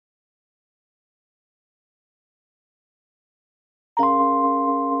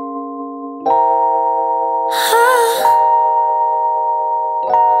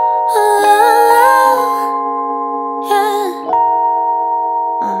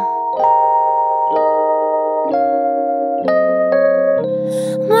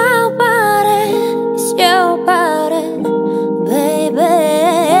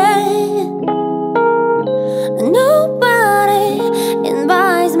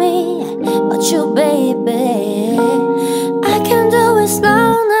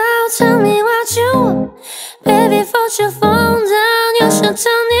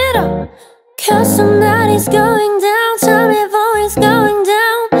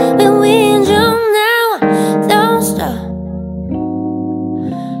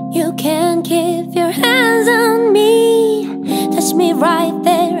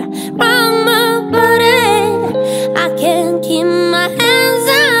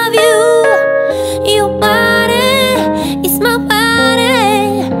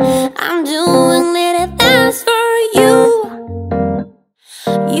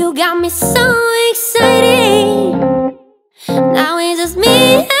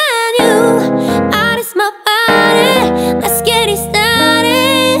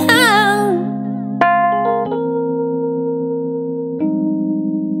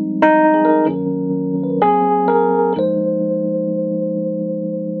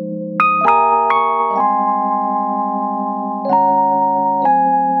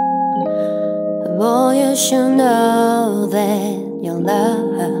you should know that your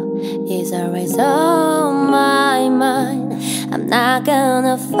love is always on my mind. I'm not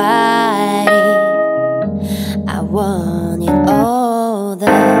gonna fight it, I want it all the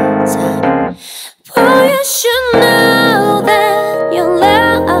time. Boy, you should know that your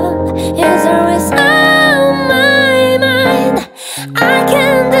love is always on my mind. I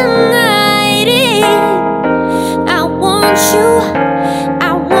can't deny it. I want you.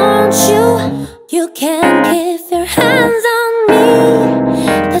 You can keep your hands on me,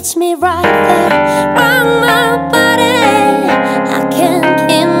 touch me right there, rock my body. I can't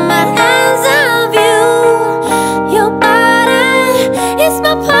keep my hands off you. Your body is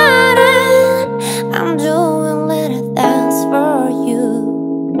my party. I'm doing little dance for you.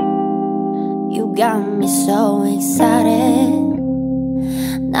 You got me so excited.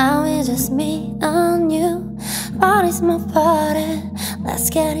 Now it's just me and you. Party's my party. Let's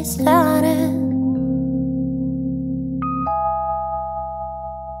get it started.